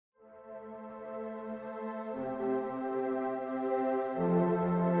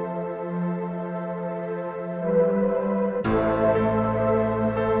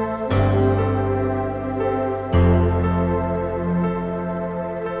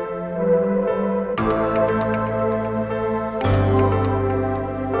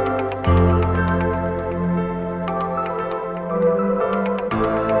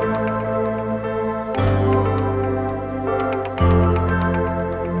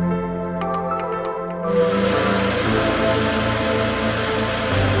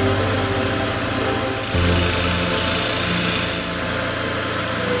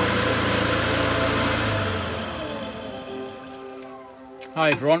Hi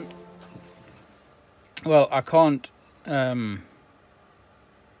everyone. Well, I can't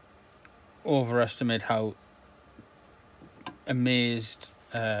overestimate how amazed,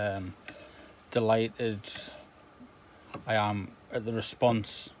 delighted I am at the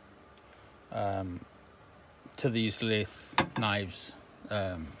response to these lathe knives.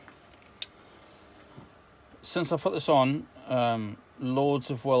 Since I put this on, loads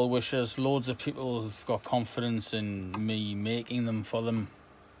of well wishers, loads of people who've got confidence in me making them for them.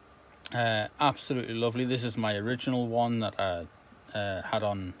 Absolutely lovely. This is my original one that I had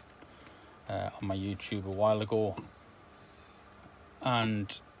on my YouTube a while ago,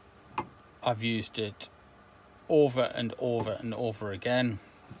 and I've used it over and over and over again,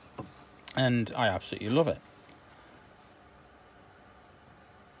 and I absolutely love it.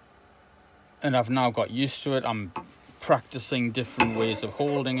 And I've now got used to it. I'm practicing different ways of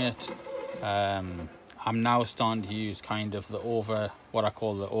holding it. I'm now starting to use kind of what I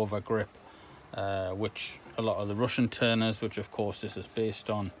call the over grip, which a lot of the Russian turners, which of course this is based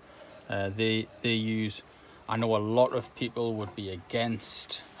on, they use. I know a lot of people would be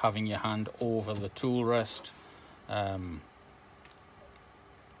against having your hand over the tool rest, and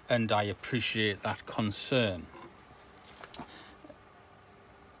I appreciate that concern.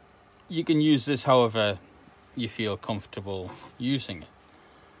 You can use this however you feel comfortable using it.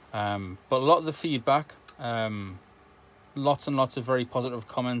 But a lot of the feedback, lots and lots of very positive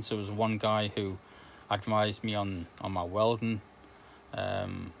comments. There was one guy who advised me on my welding,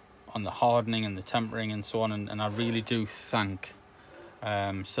 on the hardening and the tempering and so on, and I really do thank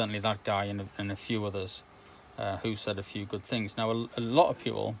certainly that guy and a few others who said a few good things. Now a lot of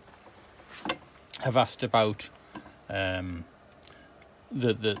people have asked about the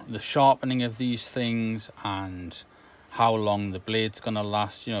sharpening of these things and how long the blade's going to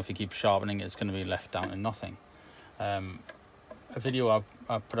last. You know, if you keep sharpening it, it's going to be left down to nothing. A video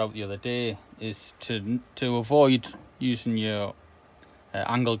I put out the other day is to avoid using your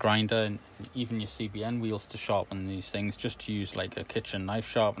angle grinder and even your CBN wheels to sharpen these things, just to use like a kitchen knife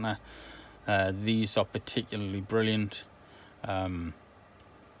sharpener. These are particularly brilliant. They've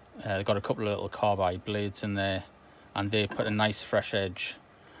got a couple of little carbide blades in there, and they put a nice fresh edge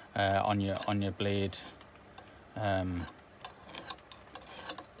on your blade,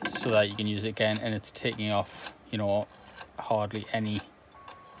 so that you can use it again, and it's taking off, you know, hardly any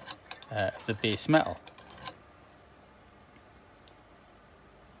of the base metal,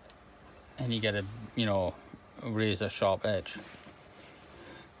 and you get a, you know, razor sharp edge.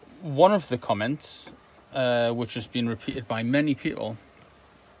 One of the comments, which has been repeated by many people,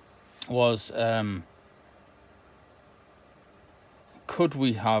 was could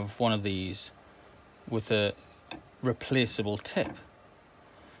we have one of these with a replaceable tip?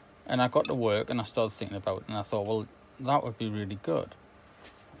 And I got to work and I started thinking about it, and I thought, well, that would be really good.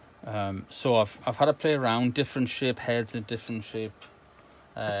 So I've had to play around different shape heads and different shape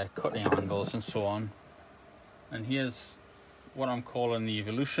cutting angles and so on. And here's what I'm calling the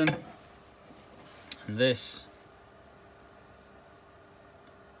evolution. And this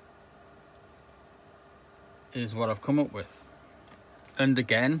is what I've come up with. And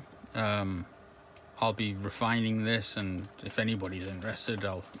again, I'll be refining this, and if anybody's interested,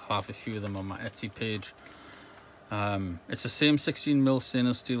 I'll have a few of them on my Etsy page. It's the same 16mm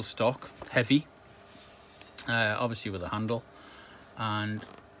stainless steel stock, heavy, obviously with a handle, and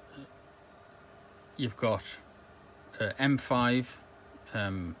you've got M5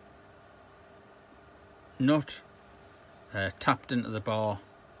 nut tapped into the bar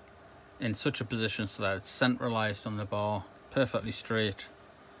in such a position so that it's centralized on the bar, perfectly straight,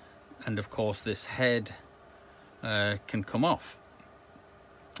 and of course this head can come off.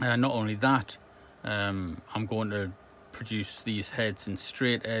 Not only that, I'm going to produce these heads in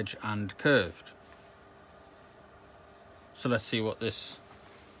straight edge and curved. So let's see what this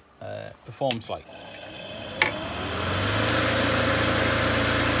performs like.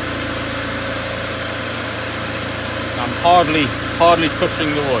 I'm hardly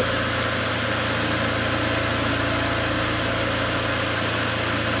touching the wood.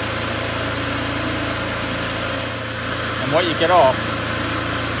 And what you get off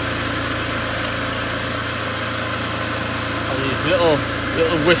are these little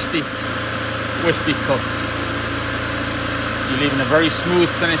wispy cuts. You're leaving a very smooth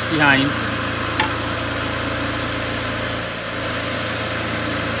finish behind.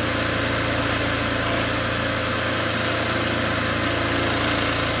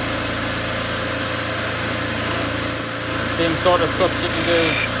 Same sort of cuts you can do.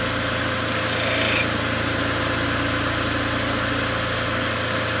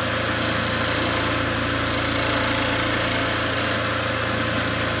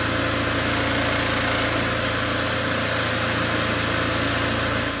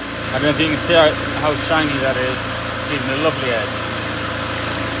 don't know if you can see how shiny that is. It's giving a lovely edge.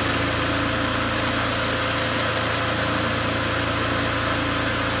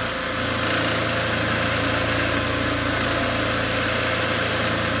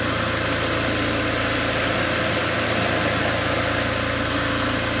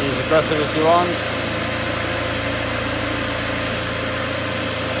 Be as aggressive as you want.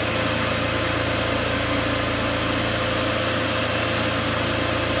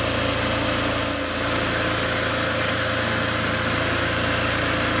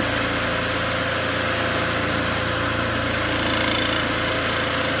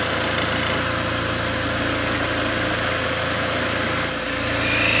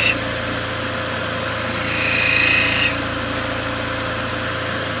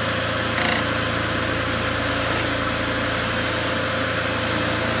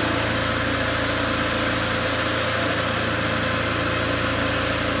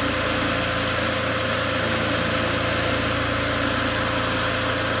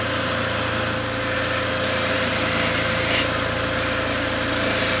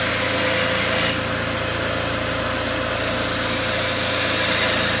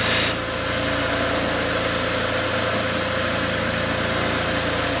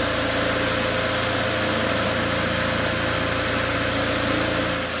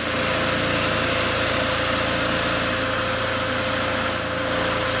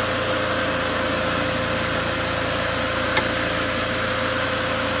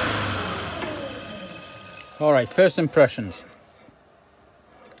 Alright, first impressions.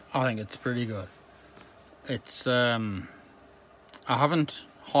 I think it's pretty good. It's I haven't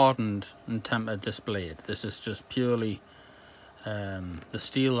hardened and tempered this blade. This is just purely the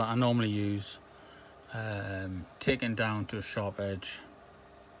steel that I normally use, taken down to a sharp edge,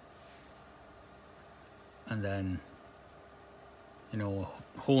 and then, you know,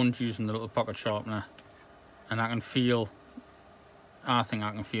 honed using the little pocket sharpener, and I think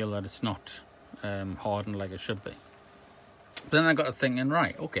I can feel that it's not hardened like it should be. But then I got to thinking,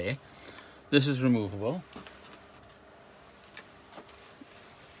 right, okay, this is removable.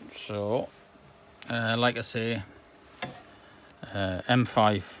 So, like I say,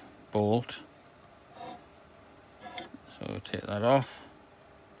 M5 bolt. So take that off.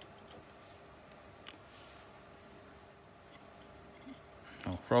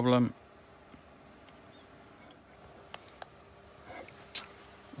 No problem.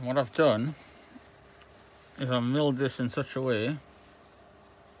 And what I've done is I've milled this in such a way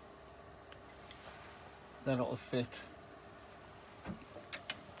that it'll fit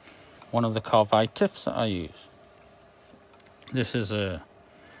one of the Carbide tips that I use. This is a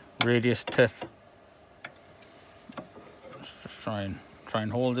radius tip. Let's just try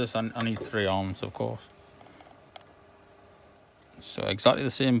and hold this. I need 3 arms, of course. So exactly the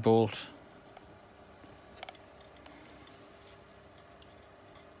same bolt.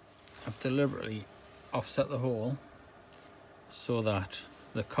 I've deliberately offset the hole so that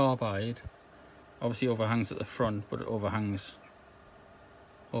the Carbide obviously overhangs at the front, but it overhangs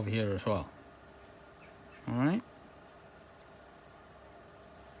over here as well. Alright,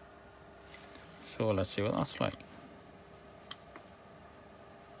 so let's see what that's like.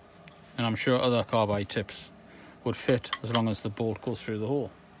 And I'm sure other Carbide tips would fit as long as the bolt goes through the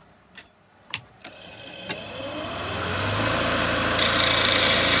hole.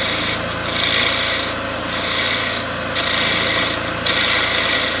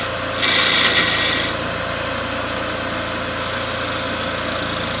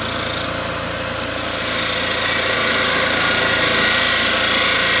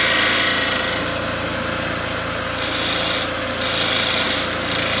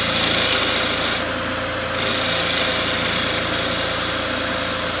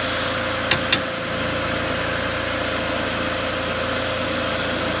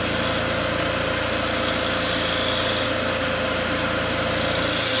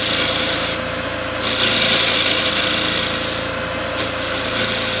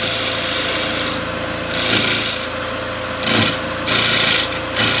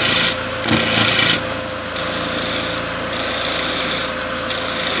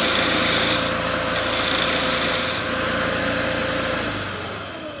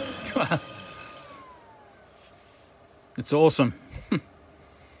 It's awesome.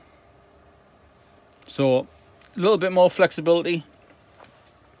 So a little bit more flexibility,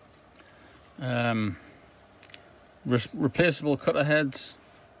 replaceable cutter heads,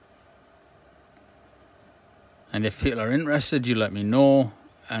 and if people are interested, you let me know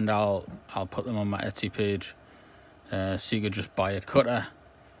and I'll put them on my Etsy page, so you could just buy a cutter.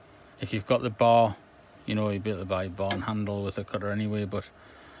 If you've got the bar, you know, you'd be able to buy a bar and handle with a cutter anyway, but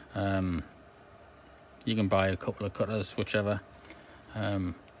You can buy a couple of cutters, whichever.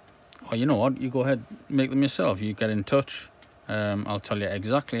 Or you know what, you go ahead, make them yourself. You get in touch, I'll tell you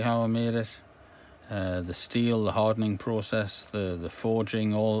exactly how I made it. The steel, the hardening process, the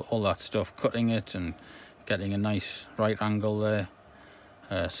forging, all that stuff, cutting it and getting a nice right angle there,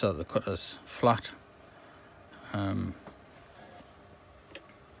 so that the cutter's flat.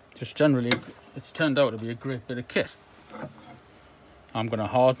 Just generally, it's turned out to be a great bit of kit. I'm going to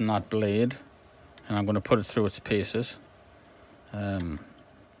harden that blade and I'm going to put it through its paces. So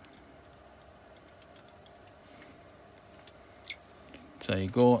you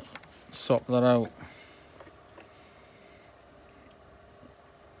go, swap that out.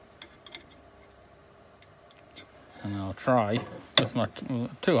 And I'll try with my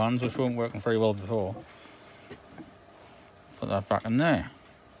two hands, which weren't working very well before. Put that back in there.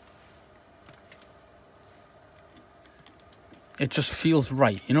 It just feels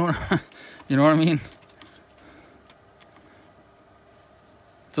right, you know. You know what I mean?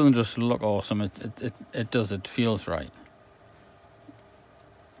 It doesn't just look awesome. It does. It feels right.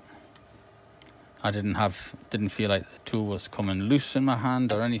 I didn't feel like the tool was coming loose in my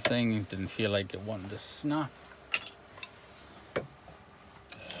hand or anything. It didn't feel like it wanted to snap.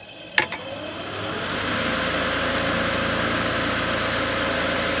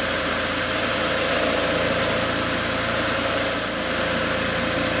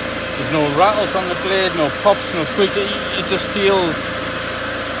 There's no rattles on the blade, no pops, no squeaks. It just feels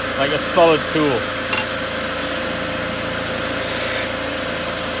like a solid tool.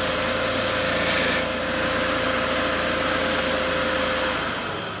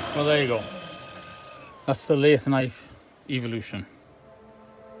 Well, there you go. That's the lathe knife evolution.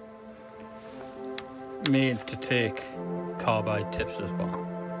 Made to take carbide tips as well.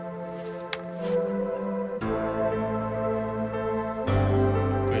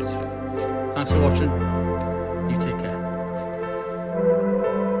 Great stuff. Thanks for watching.